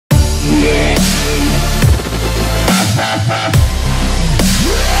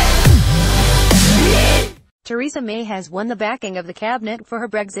Theresa May has won the backing of the cabinet for her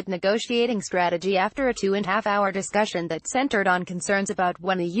Brexit negotiating strategy after a 2.5-hour discussion that centred on concerns about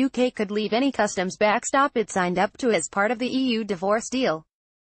when the UK could leave any customs backstop it signed up to as part of the EU divorce deal.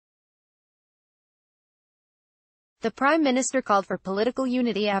 The Prime Minister called for political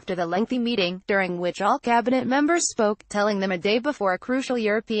unity after the lengthy meeting, during which all cabinet members spoke, telling them a day before a crucial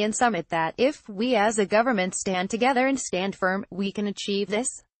European summit that, if we as a government stand together and stand firm, we can achieve this.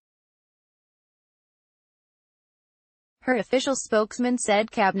 Her official spokesman said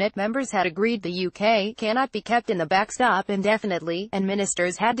cabinet members had agreed the UK cannot be kept in the backstop indefinitely, and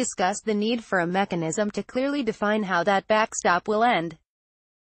ministers had discussed the need for a mechanism to clearly define how that backstop will end.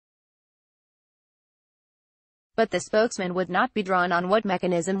 But the spokesman would not be drawn on what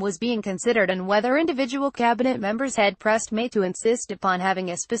mechanism was being considered and whether individual cabinet members had pressed May to insist upon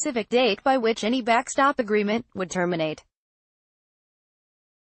having a specific date by which any backstop agreement would terminate.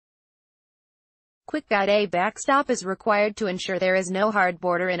 Quick guide: a backstop is required to ensure there is no hard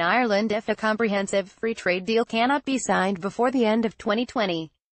border in Ireland if a comprehensive free trade deal cannot be signed before the end of 2020.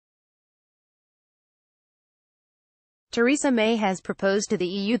 Theresa May has proposed to the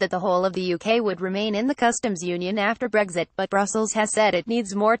EU that the whole of the UK would remain in the customs union after Brexit, but Brussels has said it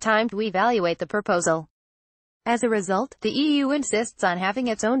needs more time to evaluate the proposal. As a result, the EU insists on having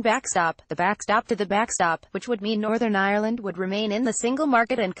its own backstop, the backstop to the backstop, which would mean Northern Ireland would remain in the single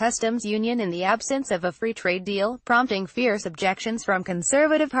market and customs union in the absence of a free trade deal, prompting fierce objections from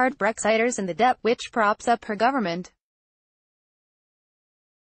conservative hard Brexiters and the debt which props up her government.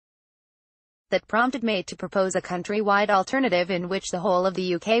 That prompted May to propose a country-wide alternative in which the whole of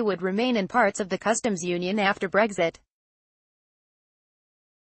the UK would remain in parts of the customs union after Brexit.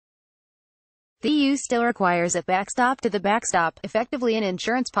 The EU still requires a backstop to the backstop, effectively an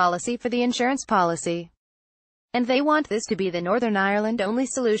insurance policy for the insurance policy. And they want this to be the Northern Ireland-only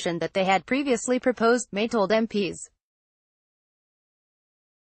solution that they had previously proposed, May told MPs.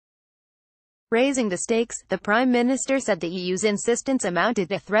 Raising the stakes, the Prime Minister said the EU's insistence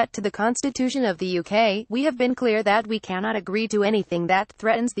amounted a threat to the constitution of the UK. We have been clear that we cannot agree to anything that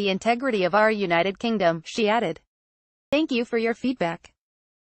threatens the integrity of our United Kingdom, she added. Thank you for your feedback.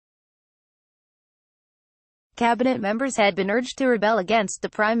 Cabinet members had been urged to rebel against the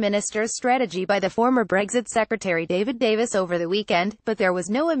Prime Minister's strategy by the former Brexit Secretary David Davis over the weekend, but there was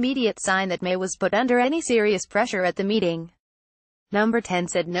no immediate sign that May was put under any serious pressure at the meeting. Number 10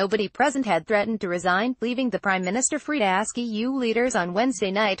 said nobody present had threatened to resign, leaving the Prime Minister free to ask EU leaders on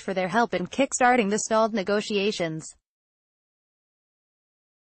Wednesday night for their help in kick-starting the stalled negotiations.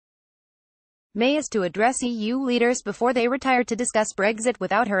 May is to address EU leaders before they retire to discuss Brexit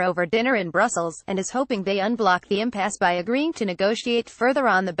without her over dinner in Brussels, and is hoping they unblock the impasse by agreeing to negotiate further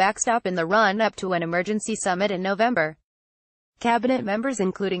on the backstop in the run-up to an emergency summit in November. Cabinet members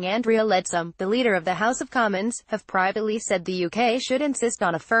including Andrea Leadsom, the leader of the House of Commons, have privately said the UK should insist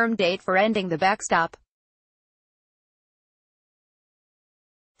on a firm date for ending the backstop.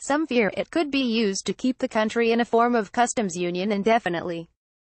 Some fear it could be used to keep the country in a form of customs union indefinitely.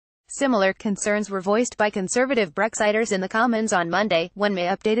 Similar concerns were voiced by conservative Brexiters in the Commons on Monday, when May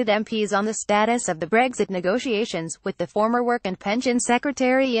updated MPs on the status of the Brexit negotiations, with the former Work and Pension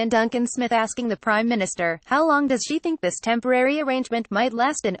Secretary Ian Duncan Smith asking the Prime Minister, how long does she think this temporary arrangement might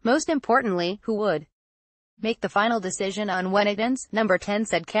last and, most importantly, who would make the final decision on when it ends. Number 10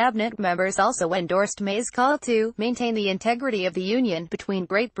 said cabinet members also endorsed May's call to maintain the integrity of the union between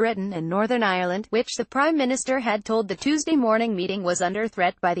Great Britain and Northern Ireland, which the Prime Minister had told the Tuesday morning meeting was under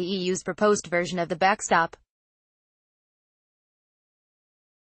threat by the EU's proposed version of the backstop.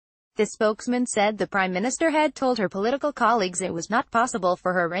 The spokesman said the Prime Minister had told her political colleagues it was not possible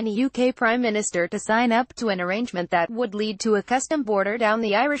for her, any UK Prime Minister, to sign up to an arrangement that would lead to a custom border down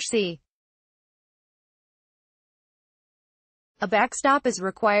the Irish Sea. A backstop is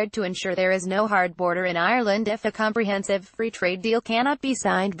required to ensure there is no hard border in Ireland if a comprehensive free trade deal cannot be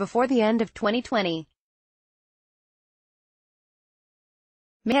signed before the end of 2020.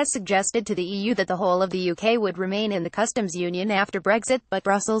 May has suggested to the EU that the whole of the UK would remain in the customs union after Brexit, but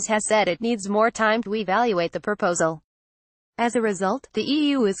Brussels has said it needs more time to evaluate the proposal. As a result, the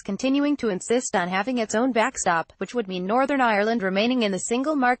EU is continuing to insist on having its own backstop, which would mean Northern Ireland remaining in the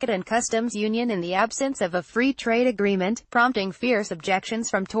single market and customs union in the absence of a free trade agreement, prompting fierce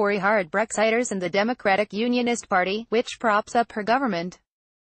objections from Tory hard Brexiters and the Democratic Unionist Party, which props up her government.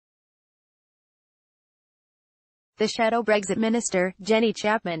 The shadow Brexit minister, Jenny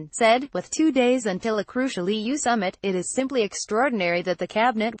Chapman, said, with 2 days until a crucial EU summit, it is simply extraordinary that the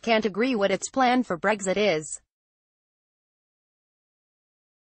cabinet can't agree what its plan for Brexit is.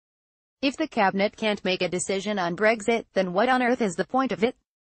 If the cabinet can't make a decision on Brexit, then what on earth is the point of it?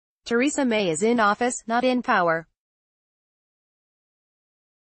 Theresa May is in office, not in power.